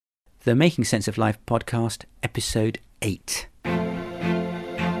The Making Sense of Life podcast, episode 8.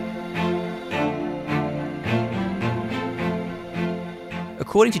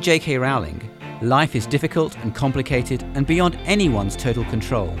 According to J.K. Rowling, life is difficult and complicated and beyond anyone's total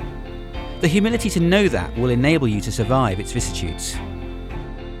control. The humility to know that will enable you to survive its vicissitudes.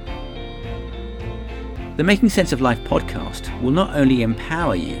 The Making Sense of Life podcast will not only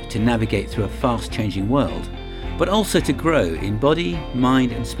empower you to navigate through a fast-changing world, but also to grow in body,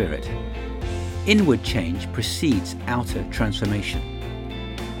 mind and spirit. Inward change precedes outer transformation.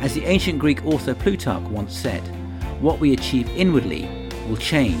 As the ancient Greek author Plutarch once said, what we achieve inwardly will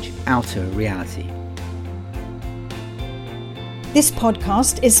change outer reality. This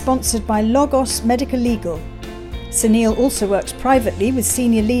podcast is sponsored by Logos Medical Legal. Sunil also works privately with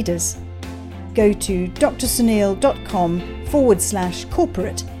senior leaders. Go to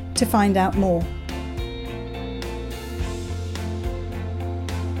drsunil.com/corporate to find out more.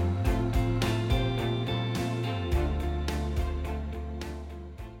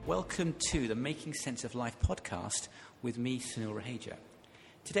 Welcome to the Making Sense of Life podcast with me, Sunil Raheja.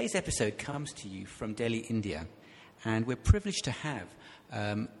 Today's episode comes to you from Delhi, India, and we're privileged to have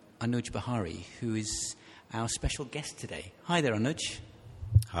Anuj Bahari, who is our special guest today. Hi there, Anuj.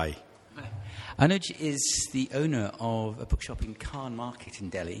 Hi. Anuj is the owner of a bookshop in Khan Market in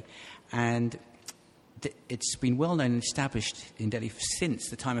Delhi, and it's been well known and established in Delhi since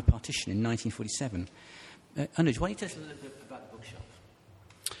the time of partition in 1947. Anuj, why don't you tell us a little bit about the bookshop?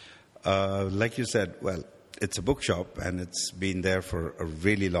 Like you said, well, it's a bookshop and it's been there for a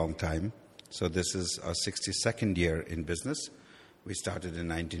really long time. So this is our 62nd year in business. We started in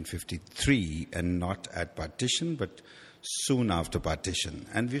 1953 and not at partition, but soon after partition.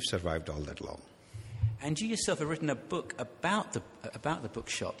 And we've survived all that long. And you yourself have written a book about the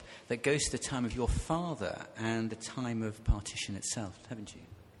bookshop that goes to the time of your father and the time of partition itself, haven't you?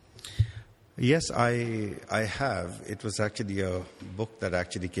 Yes, I have. It was actually a book that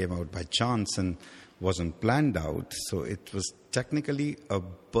actually came out by chance and wasn't planned out. So it was technically a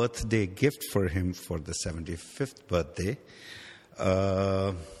birthday gift for him for the 75th birthday.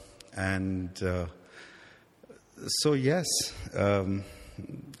 So yes,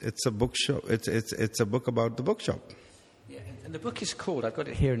 it's a bookshop. It's a book about the bookshop. Yeah, and the book is called, I've got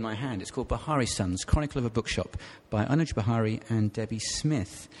it here in my hand, it's called Bahari Sons, Chronicle of a Bookshop by Anuj Bahari and Debbie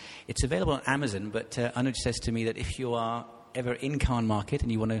Smith. It's available on Amazon, but Anuj says to me that if you are ever in Khan Market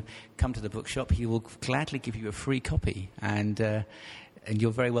and you want to come to the bookshop, he will gladly give you a free copy, and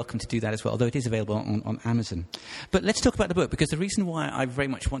you're very welcome to do that as well, although it is available on Amazon. But let's talk about the book, because the reason why I very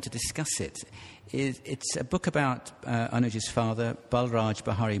much want to discuss it is it's a book about Anuj's father, Balraj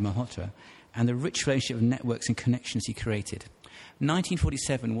Bahari Malhotra, and the rich relationship of networks and connections he created.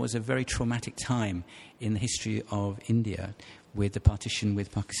 1947 was a very traumatic time in the history of India, with the partition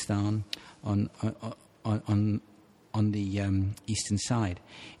with Pakistan on the eastern side.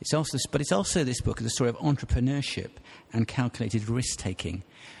 It's also this book is a story of entrepreneurship and calculated risk-taking.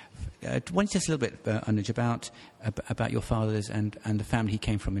 Why don't you tell us a little bit, Anuj, about your father's and the family he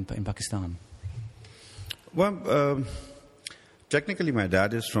came from in Pakistan? Well, technically my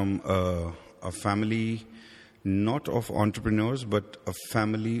dad is from a family not of entrepreneurs, but a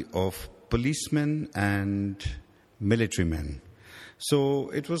family of policemen and military men. So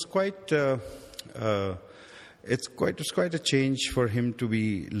it was quite a change for him to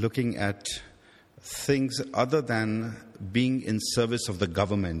be looking at things other than being in service of the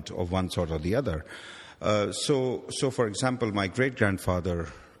government of one sort or the other. So for example, my great-grandfather,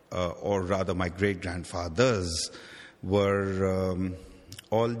 or rather my great-grandfathers, were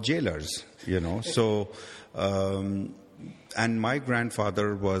all jailers, you know. So, and my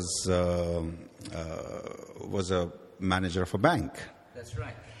grandfather was a manager of a bank. That's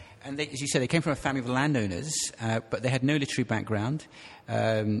right. And as you said, they came from a family of landowners, but they had no literary background.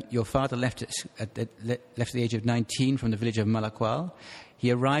 Your father left at the age of 19 from the village of Malakwal.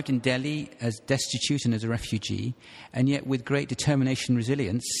 He arrived in Delhi as destitute and as a refugee, and yet with great determination and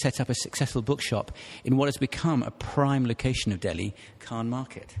resilience set up a successful bookshop in what has become a prime location of Delhi, Khan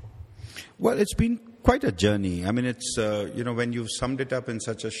Market. Well, it's been quite a journey. I mean, it's, when you've summed it up in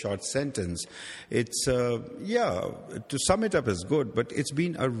such a short sentence, it's, to sum it up is good, but it's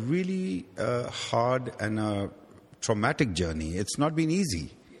been a really hard and a traumatic journey. It's not been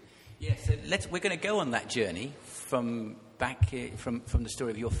easy. Yes, so we're going to go on that journey from the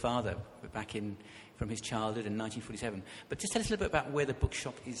story of your father from his childhood in 1947. But just tell us a little bit about where the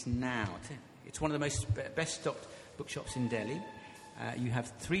bookshop is now. It's one of the best stocked bookshops in Delhi. You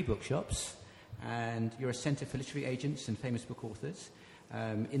have 3 bookshops, and you're a centre for literary agents and famous book authors.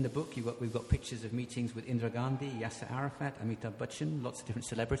 In the book, we've got pictures of meetings with Indira Gandhi, Yasser Arafat, Amitabh Bachchan, lots of different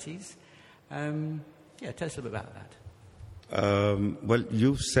celebrities. Tell us a little bit about that. Well,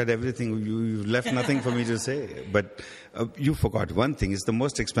 you've said everything. You've left nothing for me to say. But you forgot one thing. It's the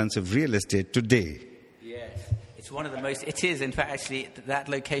most expensive real estate today. Yes. It's one of the most... It is, in fact, actually, that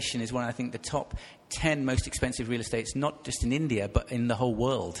location is one of, I think, the top 10 most expensive real estates, not just in India, but in the whole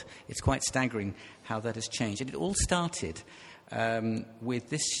world. It's quite staggering how that has changed. And it all started with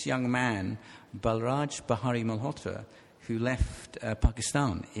this young man, Balraj Bahari Malhotra, who left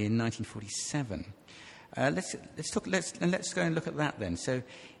Pakistan in 1947. Let's go and look at that then. So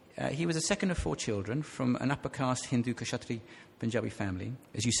he was the second of 4 children from an upper caste Hindu Kshatri Punjabi family.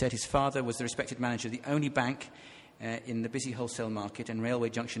 As you said, his father was the respected manager of the only bank in the busy wholesale market and railway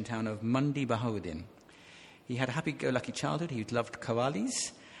junction town of Mandi Bahauddin. He had a happy-go-lucky childhood. He loved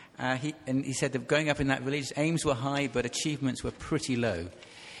qawwalis. He said that growing up in that village, aims were high, but achievements were pretty low.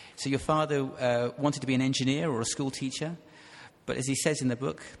 So your father wanted to be an engineer or a school teacher. But as he says in the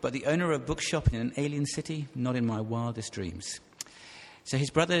book, but the owner of a bookshop in an alien city, not in my wildest dreams. So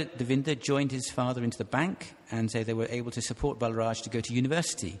his brother Devinder joined his father into the bank, and so they were able to support Balraj to go to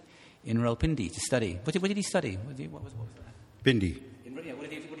university in Rawalpindi to study. What did he study? What was that? Pindi. What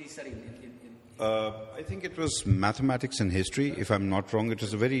did he study? I think it was mathematics and history, if I'm not wrong. It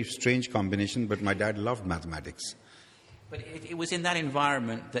was a very strange combination, but my dad loved mathematics. But it was in that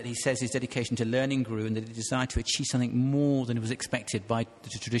environment that he says his dedication to learning grew and that he desired to achieve something more than was expected by the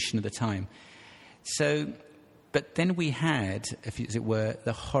tradition of the time. So, but then we had, as it were,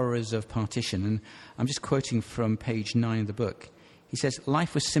 the horrors of partition. And I'm just quoting from page 9 of the book. He says,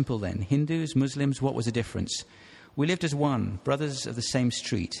 life was simple then. Hindus, Muslims, what was the difference? We lived as one, brothers of the same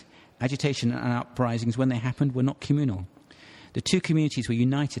street. Agitation and uprisings, when they happened, were not communal. The 2 communities were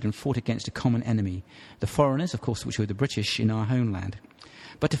united and fought against a common enemy. The foreigners, of course, which were the British in our homeland.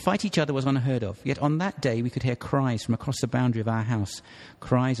 But to fight each other was unheard of. Yet on that day we could hear cries from across the boundary of our house,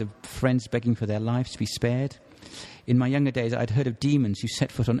 cries of friends begging for their lives to be spared. In my younger days I'd heard of demons who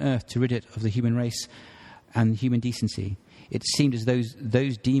set foot on earth to rid it of the human race and human decency. It seemed as though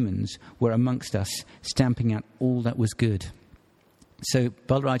those demons were amongst us, stamping out all that was good. So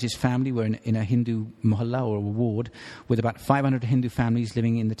Balraj's family were in a Hindu mohalla or a ward with about 500 Hindu families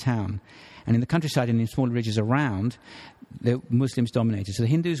living in the town. And in the countryside and in small ridges around, the Muslims dominated. So the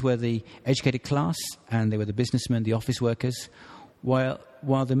Hindus were the educated class and they were the businessmen, the office workers, while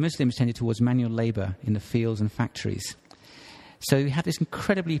the Muslims tended towards manual labour in the fields and factories. So we had this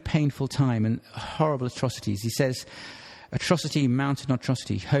incredibly painful time and horrible atrocities. He says, atrocity mounted on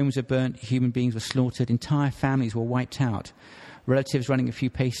atrocity. Homes were burnt, human beings were slaughtered, entire families were wiped out. Relatives running a few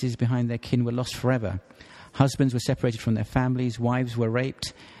paces behind their kin were lost forever. Husbands were separated from their families, wives were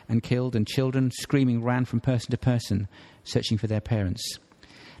raped and killed, and children, screaming, ran from person to person, searching for their parents.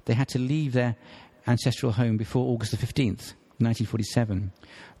 They had to leave their ancestral home before August the 15th, 1947.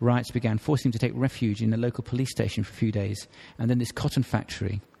 Riots began, forcing them to take refuge in a local police station for a few days, and then this cotton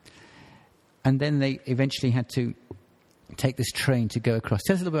factory. And then they eventually had to take this train to go across.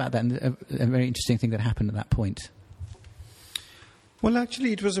 Tell us a little bit about that, and a very interesting thing that happened at that point. Well,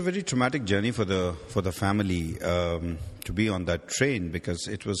 actually, it was a very traumatic journey for the family to be on that train, because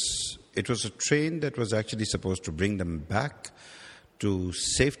it was a train that was actually supposed to bring them back to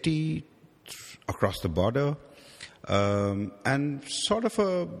safety across the border, and sort of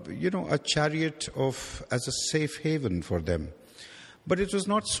a chariot as a safe haven for them. But it was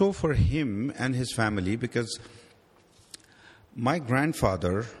not so for him and his family, because my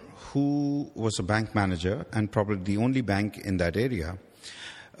grandfather, who was a bank manager and probably the only bank in that area,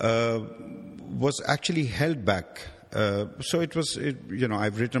 was actually held back. So it was,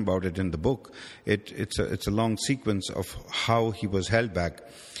 I've written about it in the book. It's a long sequence of how he was held back.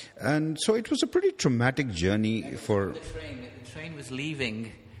 And so it was a pretty traumatic journey for... The train was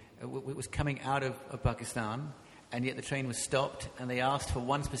leaving, it was coming out of Pakistan, and yet the train was stopped, and they asked for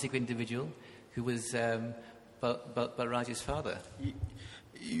one specific individual, who was Balraj's father.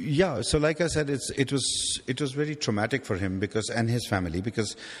 Yeah, so like I said, it was very traumatic for him and his family,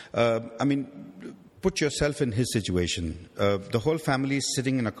 because put yourself in his situation. The whole family is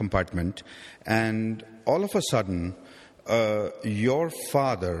sitting in a compartment, and all of a sudden, your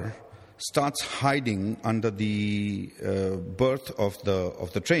father starts hiding under the berth of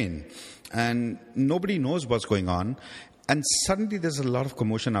the train, and nobody knows what's going on. And suddenly there's a lot of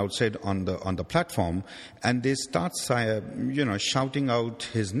commotion outside on the platform, and they start, shouting out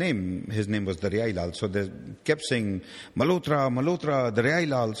his name. His name was Daryai Lal, so they kept saying, Malhotra, Malhotra, Daryai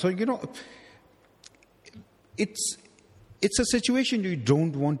Lal. So, it's a situation you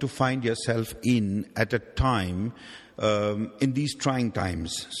don't want to find yourself in at a time in these trying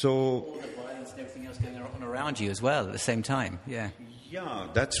times. So all the violence and everything else going on around you as well at the same time. Yeah. Yeah,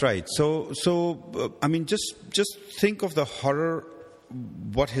 that's right. So I mean, just think of the horror,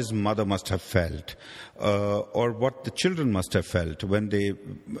 what his mother must have felt, or what the children must have felt when they,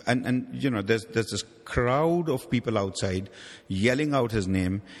 and you know, there's this crowd of people outside yelling out his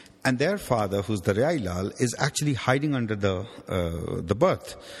name, and their father, who's the Rai Lal, is actually hiding under the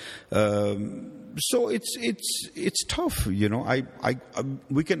berth. So it's tough, you know.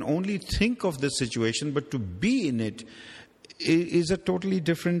 We can only think of this situation, but to be in it is a totally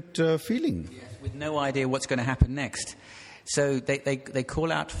different feeling. Yes, with no idea what's going to happen next. So they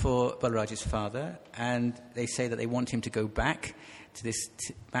call out for Balraj's father, and they say that they want him to go back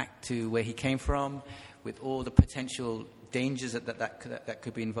to where he came from, with all the potential dangers that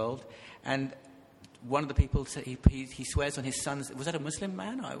could be involved. And one of the people, he swears on his sons. Was that a Muslim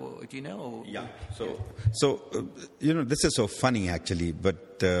man? Do you know? Yeah. So you know, this is so funny actually,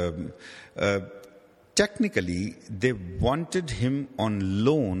 but technically they wanted him on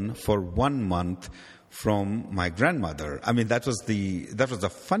loan for 1 month from my grandmother. I mean, that was the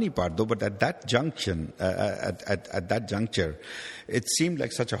funny part, though. But at that junction, at that juncture, it seemed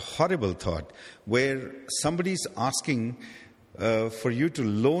like such a horrible thought, where somebody's asking for you to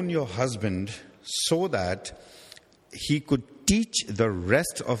loan your husband so that he could teach the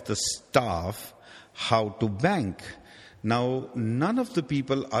rest of the staff how to bank. Now, none of the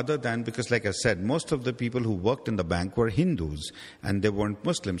people other than, because like I said, most of the people who worked in the bank were Hindus and they weren't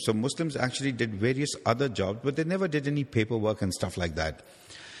Muslims. So Muslims actually did various other jobs, but they never did any paperwork and stuff like that.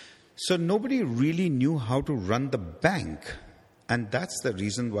 So nobody really knew how to run the bank. And that's the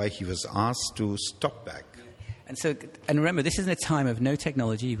reason why he was asked to stop back. And remember, this is in a time of no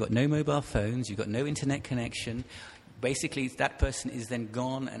technology. You've got no mobile phones. You've got no internet connection. Basically, that person is then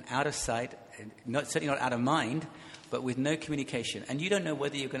gone and out of sight, certainly not out of mind, but with no communication. And you don't know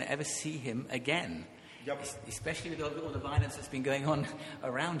whether you're going to ever see him again, Yep. Especially with all the violence that's been going on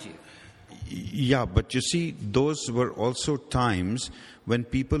around you. Yeah, but you see, those were also times when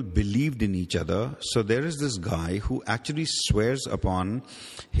people believed in each other. So there is this guy who actually swears upon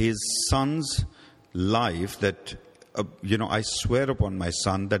his son's life that, I swear upon my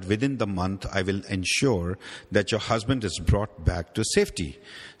son that within the month I will ensure that your husband is brought back to safety.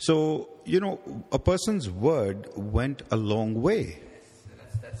 So, a person's word went a long way.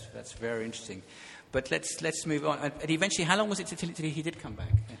 Yes, that's very interesting. But let's move on. And eventually, how long was it till he did come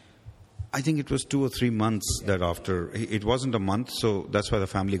back? Yeah. I think it was 2 or 3 months thereafter. It wasn't a month, so that's why the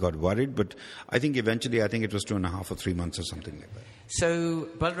family got worried. But I think eventually, it was 2.5 or 3 months or something like that. So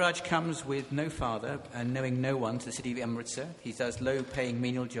Balraj comes with no father and knowing no one to the city of Amritsar. He does low-paying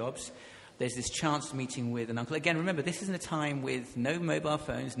menial jobs. There's this chance meeting with an uncle. Again, remember, this isn't a time with no mobile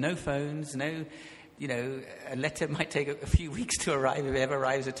phones, no, a letter might take a few weeks to arrive, if it ever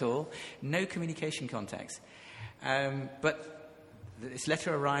arrives at all. No communication contacts. But this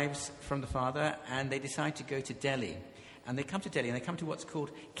letter arrives from the father, and they decide to go to Delhi. And they come to Delhi, and they come to what's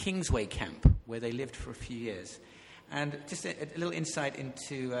called Kingsway Camp, where they lived for a few years. And just a little insight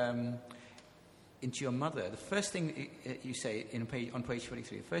into your mother. The first thing you say on page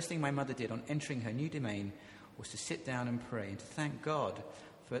 43, the first thing my mother did on entering her new domain was to sit down and pray and to thank God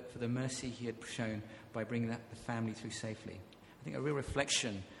for the mercy he had shown by bringing the family through safely. I think a real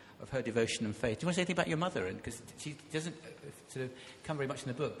reflection of her devotion and faith. Do you want to say anything about your mother? Because she doesn't sort of come very much in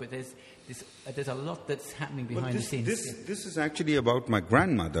the book, but there's a lot that's happening behind the scenes. This is actually about my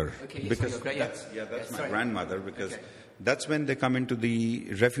grandmother. Okay, because that's my grandmother, because that's when they come into the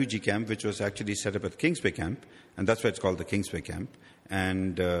refugee camp, which was actually set up at Kingsway Camp, and that's why it's called the Kingsway Camp.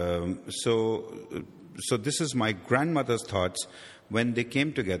 And so this is my grandmother's thoughts. When they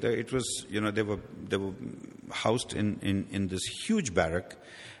came together, it was, they were housed in this huge barrack.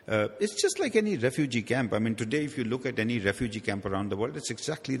 It's just like any refugee camp. I mean, today, if you look at any refugee camp around the world, it's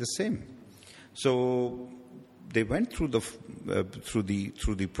exactly the same. So they went through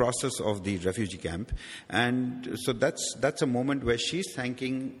the process of the refugee camp, and so that's a moment where she's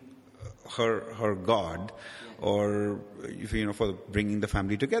thanking her God, or for bringing the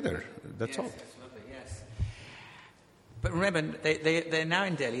family together. That's all. That's lovely, yes. But remember, they're now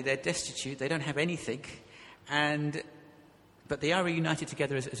in Delhi. They're destitute. They don't have anything, but they are reunited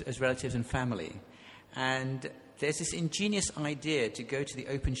together as relatives and family. And there's this ingenious idea to go to the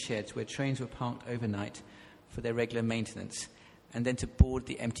open sheds where trains were parked overnight for their regular maintenance, and then to board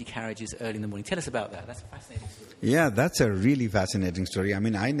the empty carriages early in the morning. Tell us about that. That's a fascinating story. Yeah, that's a really fascinating story. I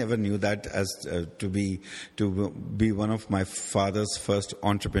mean, I never knew that as to be one of my father's first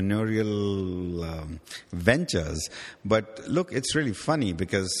entrepreneurial ventures. But look, it's really funny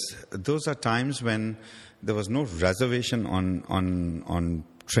because those are times when there was no reservation on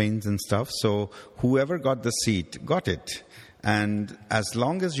trains and stuff. So whoever got the seat got it. And as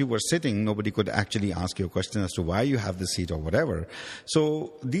long as you were sitting, nobody could actually ask you a question as to why you have the seat or whatever.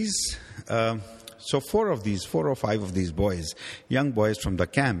 So four or five of these boys, young boys from the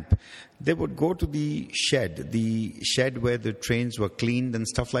camp, they would go to the shed where the trains were cleaned and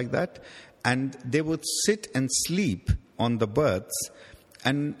stuff like that, and they would sit and sleep on the berths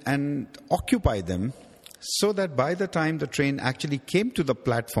and occupy them, so that by the time the train actually came to the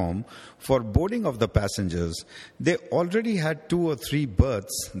platform for boarding of the passengers, they already had 2 or 3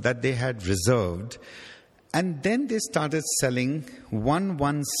 berths that they had reserved. And then they started selling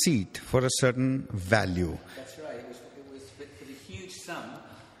one seat for a certain value. That's right. It was for the huge sum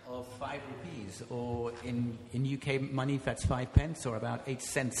of 5 rupees, or in UK money, that's 5 pence, or about 8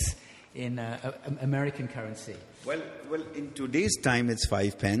 cents in American currency. Well, in today's time, it's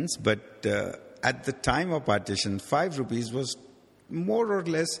 5 pence, but at the time of partition, 5 rupees was more or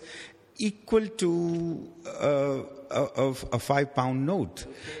less equal to a 5 pound note.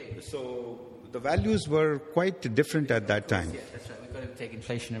 Okay. So the values were quite different at that time. Yeah, that's right. We've got to take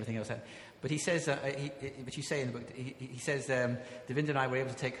inflation and everything else out. But he says, but you say in the book, he says, Devinder and I were able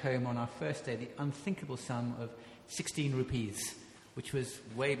to take home on our first day the unthinkable sum of 16 rupees, which was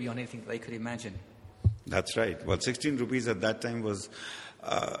way beyond anything that they could imagine. That's right. Well, 16 rupees at that time was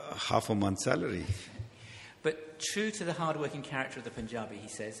half a month's salary. But true to the hard-working character of the Punjabi, he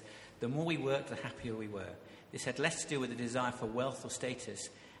says, the more we worked, the happier we were. This had less to do with a desire for wealth or status,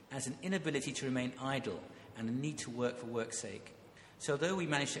 as an inability to remain idle and a need to work for work's sake. So although we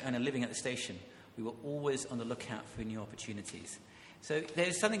managed to earn a living at the station, we were always on the lookout for new opportunities. So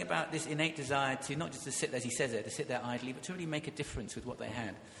there's something about this innate desire to not just to sit, as he says there, to sit there idly, but to really make a difference with what they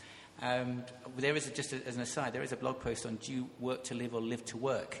had. There is, just as an aside, there is a blog post on do you work to live or live to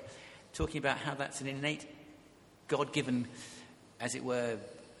work, talking about how that's an innate, God-given, as it were,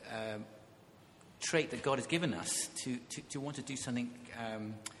 trait that God has given us to want to do something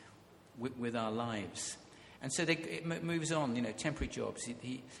with our lives. And so it moves on, temporary jobs.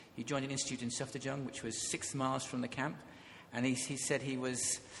 He joined an institute in Safdarjung, which was 6 miles from the camp, and he said he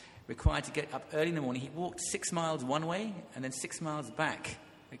was required to get up early in the morning. He walked 6 miles one way and then 6 miles back,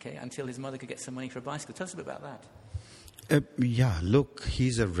 until his mother could get some money for a bicycle. Tell us a bit about that. Look,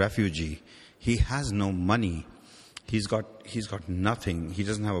 he's a refugee. He has no money. He's got nothing. He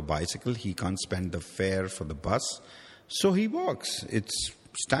doesn't have a bicycle. He can't spend the fare for the bus. So he walks. It's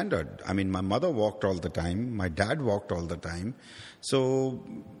standard. I mean, my mother walked all the time. My dad walked all the time. So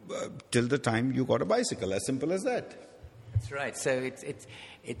till the time you got a bicycle, as simple as that. That's right. So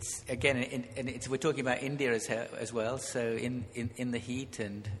it's again, we're talking about India as well. So in the heat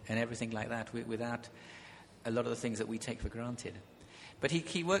and everything like that, without a lot of the things that we take for granted. But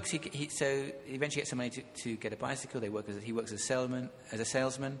he works. So he eventually gets some money to get a bicycle. He works as a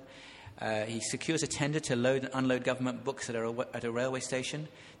salesman. He secures a tender to load and unload government books at a railway station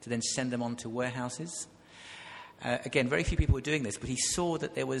to then send them on to warehouses. Again, very few people were doing this, but he saw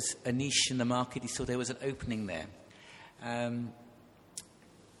that there was a niche in the market. He saw there was an opening there.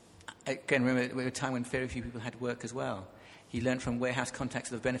 Again, remember a time when very few people had work as well. He learned from warehouse contacts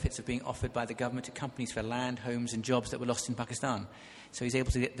the benefits of being offered by the government to companies for land, homes and jobs that were lost in Pakistan. So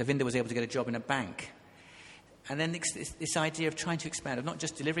Devinder was able to get a job in a bank. And then this idea of trying to expand, of not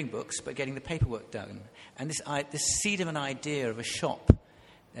just delivering books, but getting the paperwork done. And this seed of an idea of a shop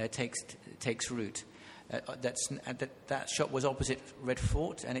takes root. That shop was opposite Red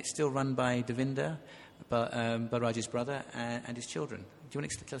Fort, and it's still run by Devinder, Balraj's brother, and his children. Do you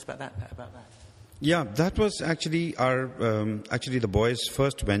want to tell us about that? Yeah, that was actually the boys'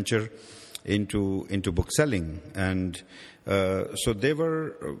 first venture into book selling, and so they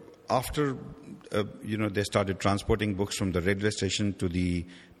were after they started transporting books from the railway station to the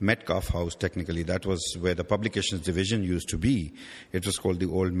Metcalfe House. Technically, that was where the publications division used to be. It was called the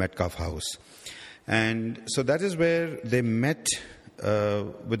old Metcalfe House, and so that is where they met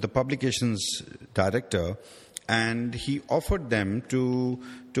with the publications director. And he offered them to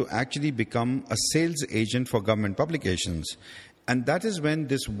actually become a sales agent for government publications. And that is when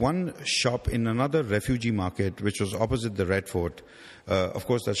this one shop in another refugee market, which was opposite the Red Fort, of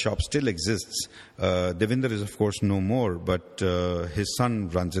course that shop still exists. Devinder is of course no more, but his son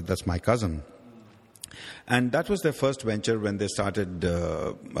runs it. That's my cousin. And that was their first venture when they started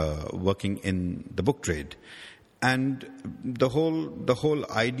working in the book trade. And the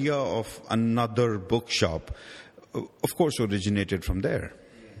whole idea of another bookshop, of course, originated from there.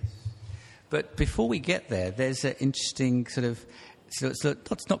 Yes. But before we get there, there's an interesting sort of So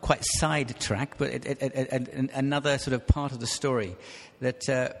that's not quite sidetrack, but another sort of part of the story, that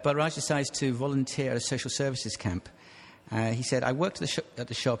Balraj decides to volunteer at a social services camp. He said, I worked at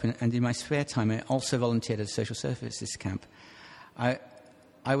the shop, and in my spare time I also volunteered at a social services camp.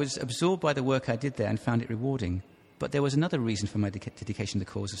 I was absorbed by the work I did there and found it rewarding. But there was another reason for my dedication to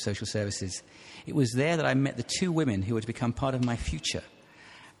the cause of social services. It was there that I met the two women who were to become part of my future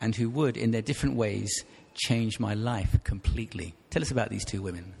and who would, in their different ways, change my life completely. Tell us about these two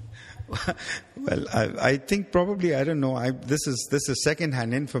women. Well, I think probably, I don't know, this is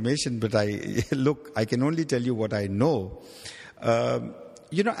second-hand information, but I can only tell you what I know.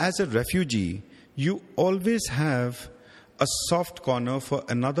 As a refugee, you always have a soft corner for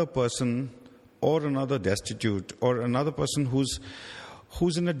another person or another destitute or another person who's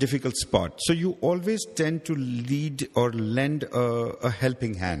in a difficult spot. So you always tend to lead or lend a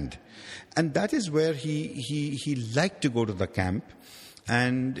helping hand. And that is where he liked to go to the camp,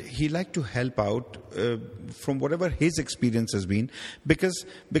 and he liked to help out from whatever his experience has been, because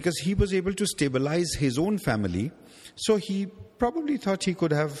he was able to stabilize his own family. So he probably thought he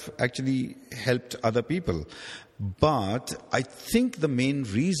could have actually helped other people. But I think the main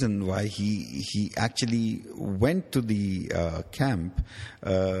reason why he actually went to the camp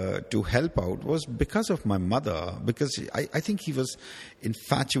to help out was because of my mother, because I think he was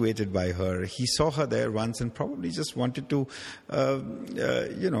infatuated by her. He saw her there once and probably just wanted to,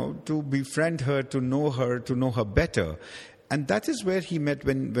 to befriend her, to know her better. And that is where he met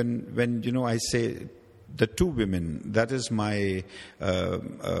when I say the two women. That is my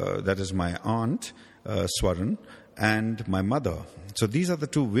aunt, Swaran, and my mother. So these are the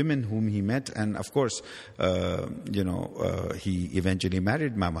two women whom he met, and of course, he eventually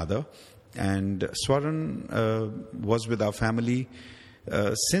married my mother, and Swaran was with our family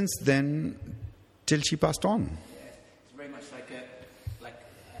since then till she passed on. It's very much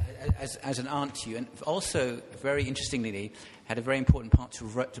as an aunt to you, and also very interestingly had a very important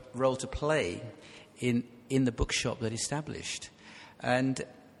role to play in the bookshop that established. And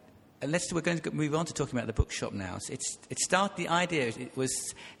we're going to move on to talking about the bookshop now. The idea it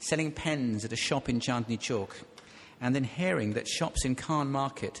was selling pens at a shop in Chandni Chowk, and then hearing that shops in Khan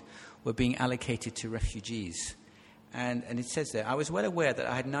Market were being allocated to refugees. And it says there, I was well aware that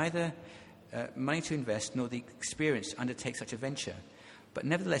I had neither money to invest nor the experience to undertake such a venture, but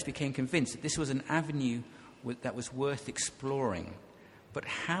nevertheless became convinced that this was an avenue that was worth exploring. But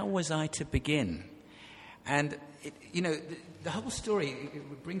how was I to begin? And, the whole story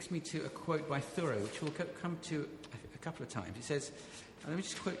it brings me to a quote by Thoreau, which we'll come to a couple of times. He says, let me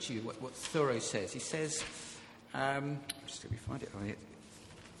just quote you what Thoreau says. He says, just let me find it on it.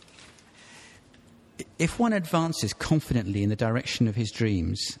 If one advances confidently in the direction of his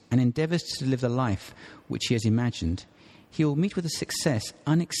dreams and endeavours to live the life which he has imagined, he will meet with a success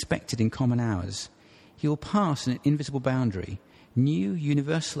unexpected in common hours. He will pass an invisible boundary. New,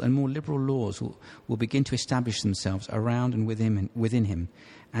 universal, and more liberal laws will begin to establish themselves around and within him,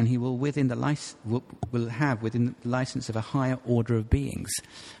 and he will have within the license of a higher order of beings.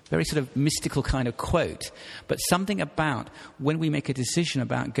 Very sort of mystical kind of quote, but something about when we make a decision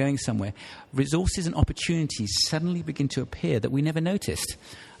about going somewhere, resources and opportunities suddenly begin to appear that we never noticed.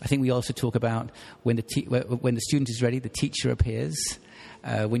 I think we also talk about when the student is ready, the teacher appears.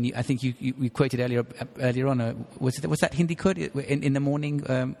 I think you quoted earlier on. Was that Hindi quote in the morning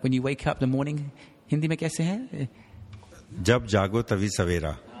when you wake up? The morning Hindi में कैसे है? जब जागो तभी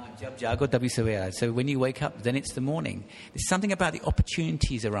सवेरा. जब जागो तभी सवेरा. So when you wake up, then it's the morning. There's something about the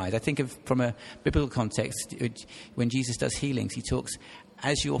opportunities arise. I think from a biblical context, when Jesus does healings, he talks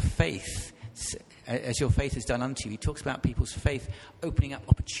as your faith has done unto you. He talks about people's faith opening up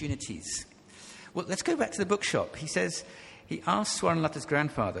opportunities. Well, let's go back to the bookshop. He says. He asked Swaranlata's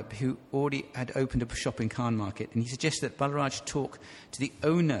grandfather, who already had opened a shop in Khan Market, and he suggested that Balraj talk to the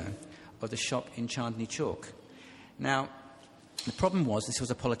owner of the shop in Chandni Chowk. Now, the problem was this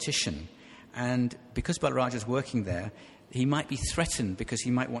was a politician, and because Balraj was working there, he might be threatened because he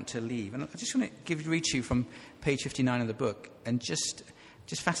might want to leave. And I just want to read to you from page 59 of the book, and just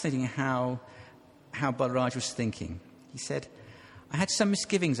fascinating how Balraj was thinking. He said, I had some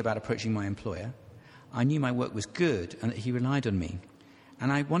misgivings about approaching my employer. I knew my work was good and that he relied on me,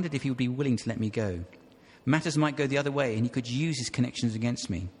 and I wondered if he would be willing to let me go. Matters might go the other way, and he could use his connections against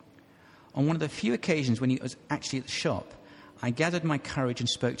me. On one of the few occasions when he was actually at the shop, I gathered my courage and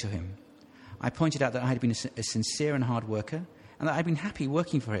spoke to him. I pointed out that I had been a sincere and hard worker, and that I had been happy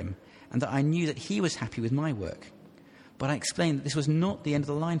working for him, and that I knew that he was happy with my work. But I explained that this was not the end of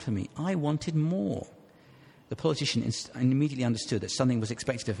the line for me. I wanted more. The politician immediately understood that something was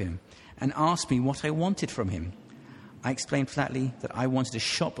expected of him and asked me what I wanted from him. I explained flatly that I wanted a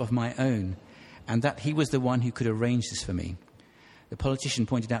shop of my own and that he was the one who could arrange this for me. The politician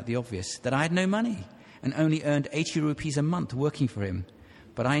pointed out the obvious, that I had no money and only earned 80 rupees a month working for him.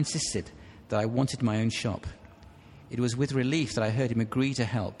 But I insisted that I wanted my own shop. It was with relief that I heard him agree to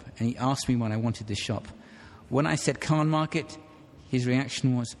help, and he asked me when I wanted this shop. When I said Khan Market, his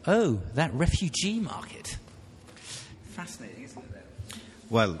reaction was, "Oh, that refugee market." Fascinating, isn't it?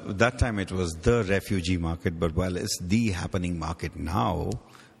 Well, that time it was the refugee market, but it's the happening market now.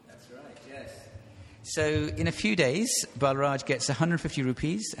 That's right, yes. So in a few days, Balraj gets 150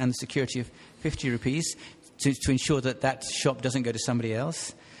 rupees and the security of 50 rupees to ensure that shop doesn't go to somebody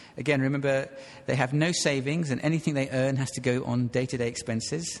else. Again, remember, they have no savings and anything they earn has to go on day-to-day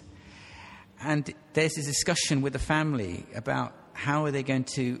expenses. And there's this discussion with the family about how are they going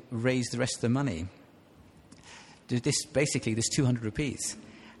to raise the rest of the money. This 200 rupees.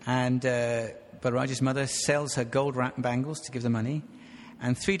 And Balraj's mother sells her gold bangles to give the money.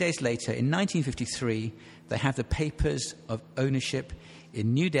 And 3 days later, in 1953, they have the papers of ownership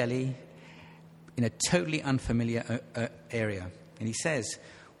in New Delhi in a totally unfamiliar area. And he says,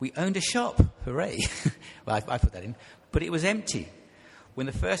 "We owned a shop, hooray." Well, I put that in. But it was empty. When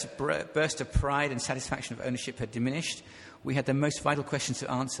the first burst of pride and satisfaction of ownership had diminished, we had the most vital questions to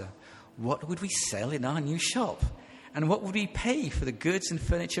answer. What would we sell in our new shop? And what would we pay for the goods and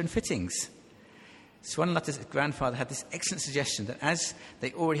furniture and fittings? Swarnalata's grandfather had this excellent suggestion that as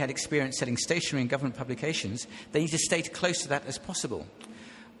they already had experience selling stationery and government publications, they needed to stay close to that as possible.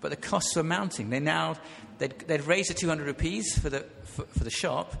 But the costs were mounting. They'd raised the 200 rupees for the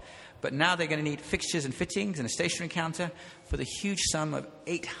shop, but now they're going to need fixtures and fittings and a stationery counter for the huge sum of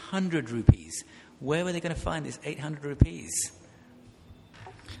 800 rupees. Where were they going to find this 800 rupees?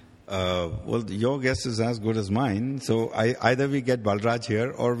 Well, your guess is as good as mine. So either we get Balraj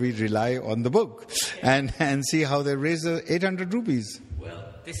here or we rely on the book and see how they raise the 800 rupees.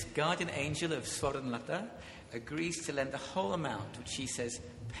 Well, this guardian angel of Swarnalata agrees to lend the whole amount, which he says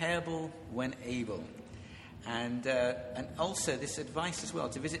payable when able. And also this advice as well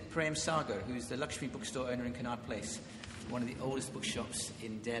to visit Prem Sagar, who's the Lakshmi bookstore owner in Connaught Place, one of the oldest bookshops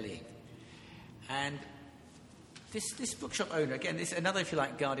in Delhi. And this bookshop owner, again, this another, if you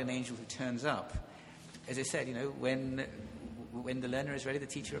like, guardian angel who turns up. As I said, when the learner is ready, the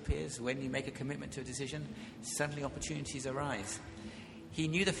teacher appears. When you make a commitment to a decision, suddenly opportunities arise. He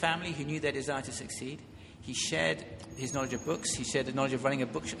knew the family, he knew their desire to succeed. He shared his knowledge of books. He shared the knowledge of running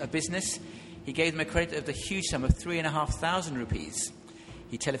a business. He gave them a credit of the huge sum of 3,500 rupees.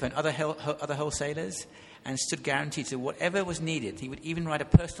 He telephoned other wholesalers and stood guaranteed to whatever was needed. He would even write a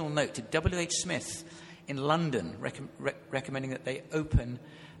personal note to W.H. Smith in London, recommending that they open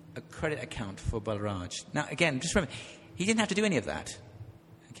a credit account for Balraj. Now, again, just remember, he didn't have to do any of that.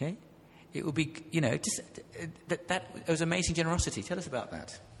 Okay? It would be, that was amazing generosity. Tell us about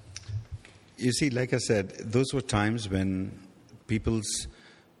that. You see, like I said, those were times when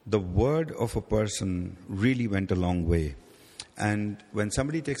the word of a person really went a long way. And when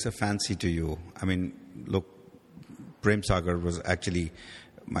somebody takes a fancy to you, I mean, look, Prem Sagar was actually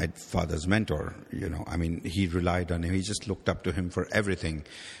my father's mentor, I mean, he relied on him. He just looked up to him for everything.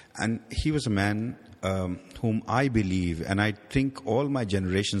 And he was a man whom I believe, and I think all my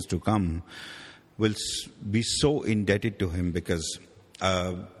generations to come will be so indebted to him because,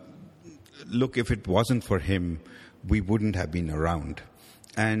 look, if it wasn't for him, we wouldn't have been around.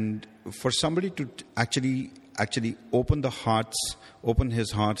 And for somebody to actually open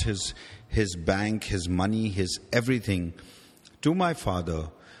his heart, his bank, his money, his everything to my father,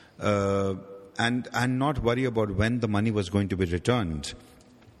 and not worry about when the money was going to be returned.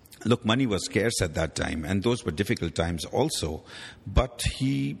 Look, money was scarce at that time, and those were difficult times also. But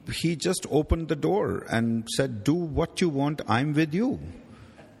he just opened the door and said, "Do what you want. I'm with you."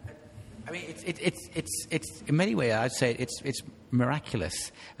 I mean, it's in many ways, I'd say it's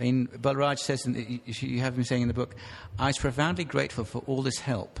miraculous. I mean, Balraj says, you have him saying in the book, "I was profoundly grateful for all this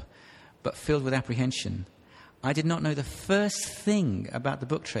help, but filled with apprehension. I did not know the first thing about the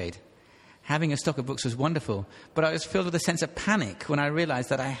book trade. Having a stock of books was wonderful, but I was filled with a sense of panic when I realized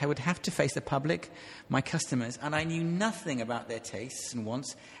that I would have to face the public, my customers, and I knew nothing about their tastes and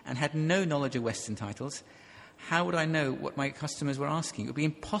wants and had no knowledge of Western titles. How would I know what my customers were asking? It would be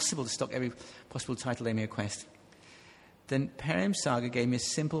impossible to stock every possible title they may request." Then Prem Sagar gave me a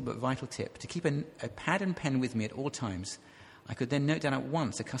simple but vital tip: to keep a pad and pen with me at all times. I could then note down at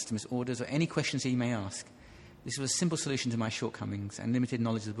once a customer's orders or any questions he may ask. This was a simple solution to my shortcomings and limited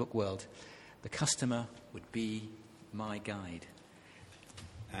knowledge of the book world. The customer would be my guide.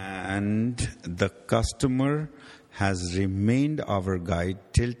 And the customer has remained our guide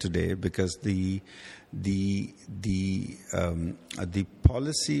till today, because the the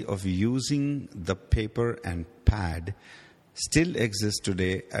policy of using the paper and pad still exists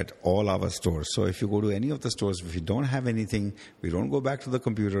today at all our stores. So if you go to any of the stores, if you don't have anything, we don't go back to the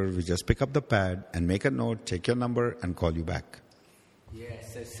computer. We just pick up the pad and make a note, take your number, and call you back.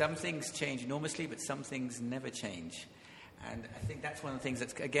 Yes, so some things change enormously, but some things never change. And I think that's one of the things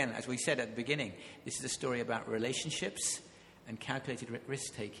that's, again, as we said at the beginning, this is a story about relationships and calculated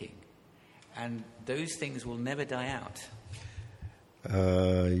risk-taking. And those things will never die out.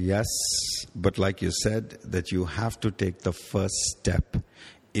 Yes, but like you said, that you have to take the first step.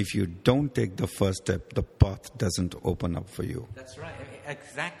 If you don't take the first step, the path doesn't open up for you. That's right,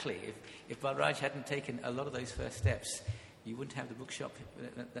 exactly. If Balraj hadn't taken a lot of those first steps, you wouldn't have the bookshop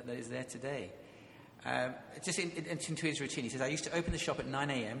that is there today. Just into his routine, he says, I used to open the shop at 9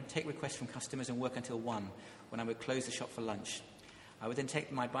 a.m., take requests from customers and work until 1, when I would close the shop for lunch. I would then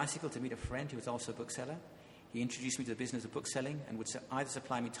take my bicycle to meet a friend who was also a bookseller. He introduced me to the business of bookselling and would either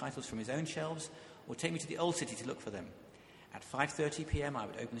supply me titles from his own shelves or take me to the old city to look for them. At 5:30 p.m. I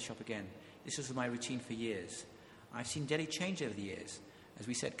would open the shop again. This was my routine for years. I've seen Delhi change over the years. As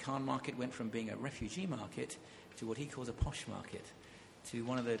we said, Khan Market went from being a refugee market to what he calls a posh market, to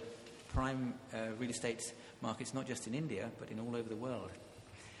one of the prime real estate markets, not just in India, but in all over the world.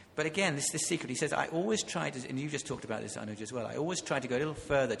 But again, this secret. He says, I always tried, and you just talked about this, Anuj, as well, I always tried to go a little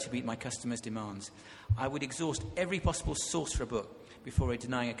further to meet my customers' demands. I would exhaust every possible source for a book before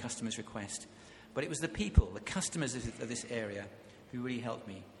denying a customer's request. But it was the people, the customers of this area, who really helped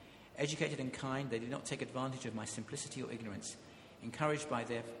me. Educated and kind, they did not take advantage of my simplicity or ignorance. Encouraged by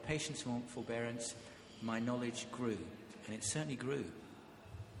their patience and forbearance, my knowledge grew. And it certainly grew.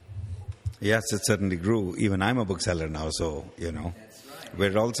 Yes, it certainly grew. Even I'm a bookseller now, so, you know. That's right.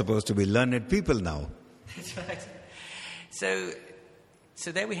 We're all supposed to be learned people now. That's right.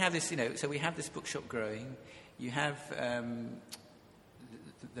 So there we have this, so we have this bookshop growing. You have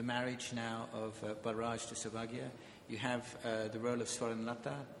the marriage now of Balraj to Saubhagya. You have the role of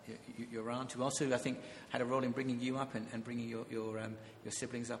Swarnalata, your aunt, who also, I think, had a role in bringing you up and bringing your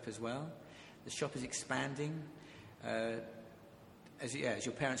siblings up as well. The shop is expanding. As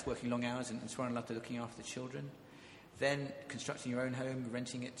your parents working long hours and Swarnalata looking after the children. Then constructing your own home,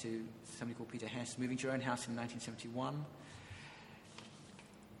 renting it to somebody called Peter Hess, moving to your own house in 1971.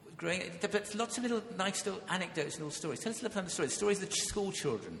 But lots of little nice little anecdotes and little stories. Tell us about the stories. The stories of the school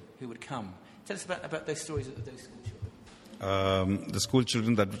children who would come. Tell us about those stories of those school children. The school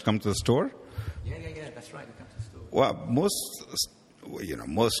children that would come to the store? Yeah, that's right. They come to the store. Well, most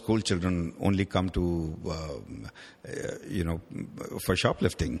school children only come to, for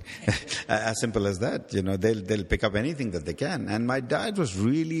shoplifting. As simple as that. They'll pick up anything that they can. And my dad was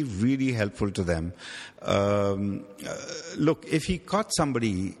really, really helpful to them. Look, if he caught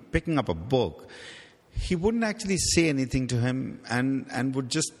somebody picking up a book, he wouldn't actually say anything to him and would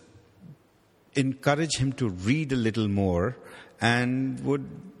just encourage him to read a little more and would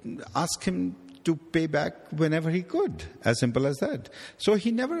ask him to pay back whenever he could. As simple as that. So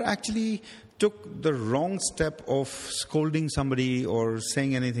he never actually took the wrong step of scolding somebody or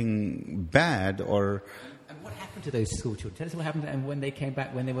saying anything bad or... And what happened to those school children? Tell us what happened and when they came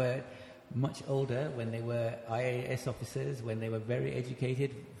back, when they were much older, when they were IAS officers, when they were very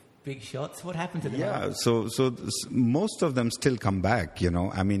educated, big shots. What happened to them? Yeah, so most of them still come back,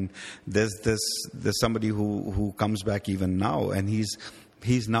 I mean, there's somebody who comes back even now, and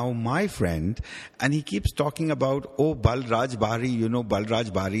he's now my friend, and he keeps talking about, Balraj Bahri,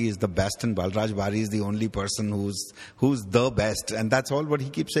 Balraj Bahri is the best, and Balraj Bahri is the only person who's the best, and that's all what he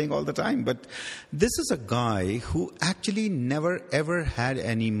keeps saying all the time. But this is a guy who actually never ever had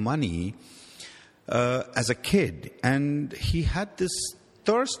any money as a kid, and he had this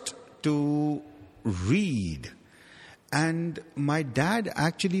thirst to read, and my dad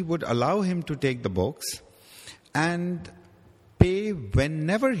actually would allow him to take the books and pay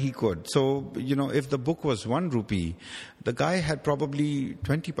whenever he could. So, if the book was 1 rupee, the guy had probably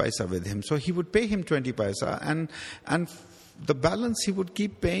 20 paisa with him. So he would pay him 20 paisa and the balance he would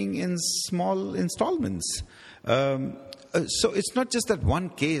keep paying in small installments. So it's not just that one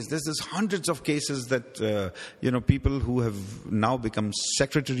case. There's hundreds of cases that, people who have now become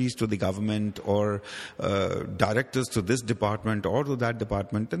secretaries to the government or directors to this department or to that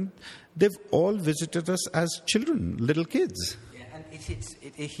department. And they've all visited us as children, little kids. And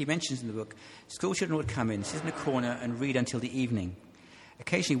he mentions in the book, school children would come in, sit in a corner and read until the evening.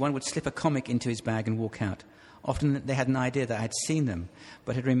 Occasionally one would slip a comic into his bag and walk out. Often they had an idea that I had seen them,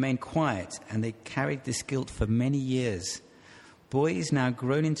 but had remained quiet, and they carried this guilt for many years. Boys now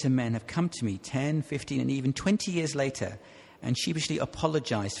grown into men have come to me 10, 15 and even 20 years later and sheepishly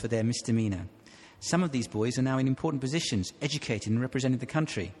apologized for their misdemeanor. Some of these boys are now in important positions, educated and representing the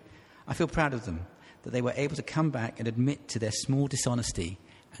country. I feel proud of them, that they were able to come back and admit to their small dishonesty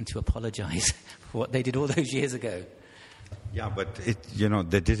and to apologise for what they did all those years ago. Yeah, but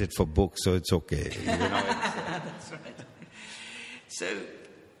they did it for books, so it's okay. That's right. So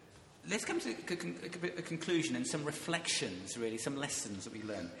let's come to a conclusion and some reflections, really, some lessons that we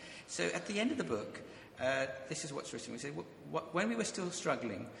learn. So at the end of the book, this is what's written. We say, when we were still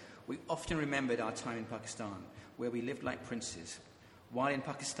struggling, we often remembered our time in Pakistan, where we lived like princes. While in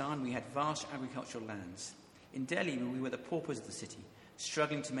Pakistan, we had vast agricultural lands. In Delhi, we were the paupers of the city,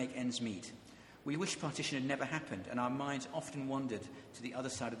 struggling to make ends meet. We wished partition had never happened, and our minds often wandered to the other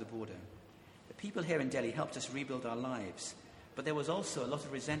side of the border. The people here in Delhi helped us rebuild our lives, but there was also a lot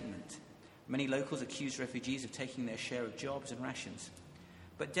of resentment. Many locals accused refugees of taking their share of jobs and rations.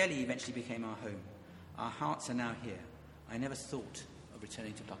 But Delhi eventually became our home. Our hearts are now here. I never thought of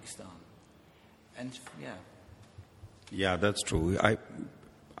returning to Pakistan. And, yeah. Yeah, that's true.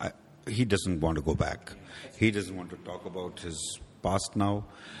 He doesn't want to go back. He doesn't want to talk about his past now.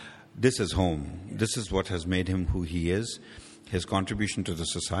 This is home. This is what has made him who he is. His contribution to the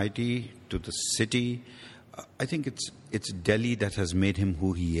society, to the city. I think it's Delhi that has made him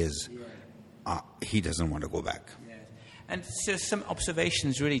who he is. He doesn't want to go back. Yeah. And so some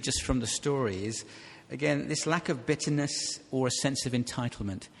observations really just from the story is, again, this lack of bitterness or a sense of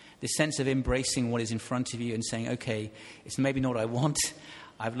entitlement, this sense of embracing what is in front of you and saying, okay, it's maybe not what I want,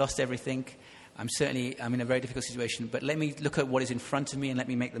 I've lost everything, I'm in a very difficult situation, but let me look at what is in front of me and let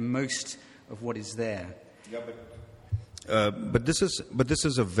me make the most of what is there. Yeah, but this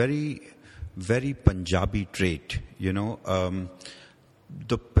is a very, very Punjabi trait,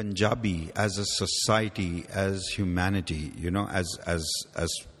 the Punjabi as a society, as humanity,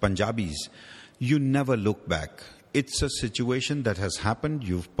 as Punjabis, you never look back. It's a situation that has happened,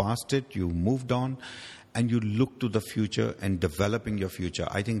 you've passed it, you've moved on, and you look to the future and developing your future.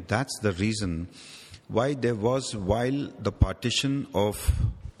 I think that's the reason why while the partition of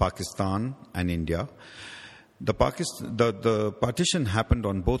Pakistan and India, the partition happened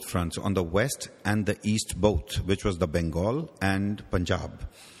on both fronts, on the west and the east both, which was the Bengal and Punjab.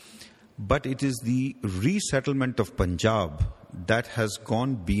 But it is the resettlement of Punjab that has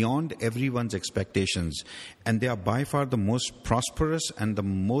gone beyond everyone's expectations. And they are by far the most prosperous and the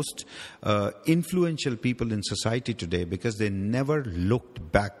most influential people in society today because they never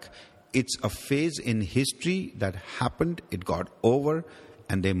looked back. It's a phase in history that happened, it got over,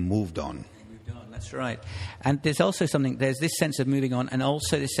 and they moved on. That's right. And there's this sense of moving on and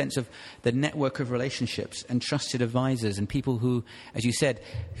also this sense of the network of relationships and trusted advisors and people who, as you said,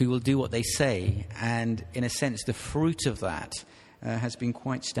 who will do what they say. And in a sense, the fruit of that has been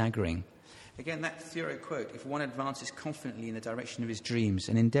quite staggering. Again, that Thoreau quote, if one advances confidently in the direction of his dreams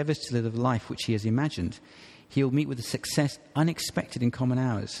and endeavours to live the life which he has imagined, he will meet with a success unexpected in common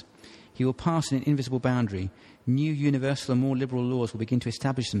hours. He will pass an invisible boundary. New universal and more liberal laws will begin to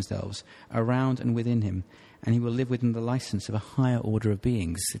establish themselves around and within him, and he will live within the license of a higher order of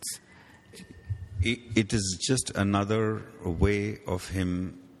beings. It is just another way of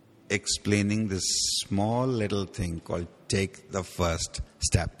him explaining this small little thing called take the first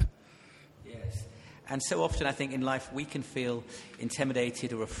step. Yes. And so often I think in life we can feel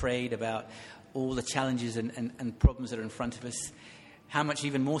intimidated or afraid about all the challenges and problems that are in front of us. How much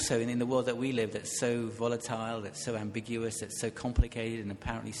even more so in the world that we live, that's so volatile, that's so ambiguous, that's so complicated and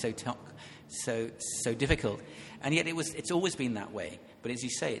apparently so difficult. And yet it's always been that way. But as you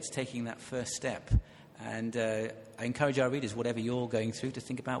say, it's taking that first step. And I encourage our readers, whatever you're going through, to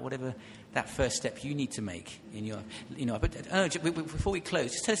think about whatever that first step you need to make in your, But before we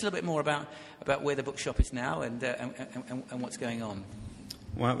close, just tell us a little bit more about where the bookshop is now and what's going on.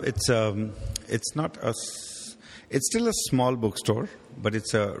 Well, it's not a. It's still a small bookstore, but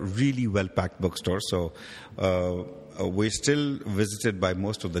it's a really well-packed bookstore. So we're still visited by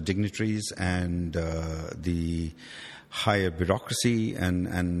most of the dignitaries and the higher bureaucracy and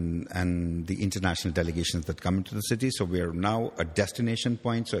the international delegations that come into the city. So we are now a destination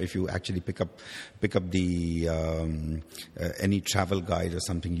point. So if you actually pick up the any travel guide or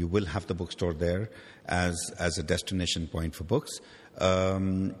something, you will have the bookstore there as a destination point for books.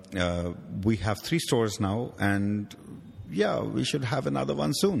 We have 3 stores now, and we should have another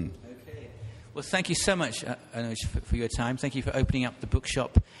one soon. Okay. Well, thank you so much, Anuj, for your time. Thank you for opening up the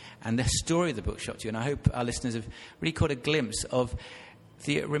bookshop and the story of the bookshop to you. And I hope our listeners have really caught a glimpse of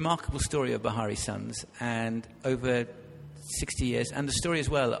the remarkable story of Bahari Sons and over 60 years, and the story as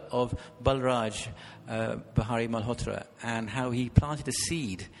well of Balraj Bahari Malhotra and how he planted a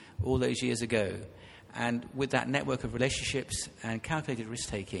seed all those years ago. And with that network of relationships and calculated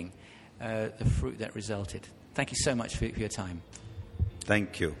risk-taking, the fruit that resulted. Thank you so much for your time.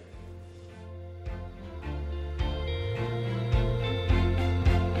 Thank you.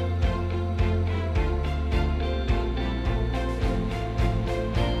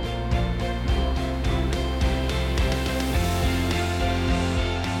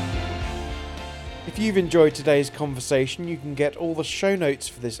 If you've enjoyed today's conversation, you can get all the show notes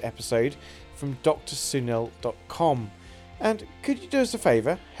for this episode from drsunil.com. And could you do us a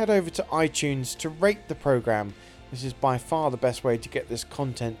favour? Head over to iTunes to rate the programme. This is by far the best way to get this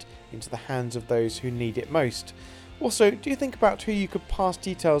content into the hands of those who need it most. Also, do you think about who you could pass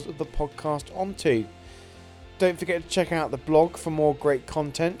details of the podcast on to? Don't forget to check out the blog for more great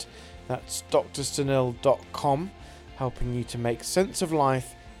content. That's drsunil.com, helping you to make sense of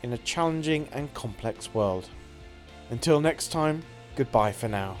life in a challenging and complex world. Until next time, goodbye for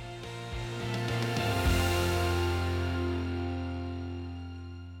now.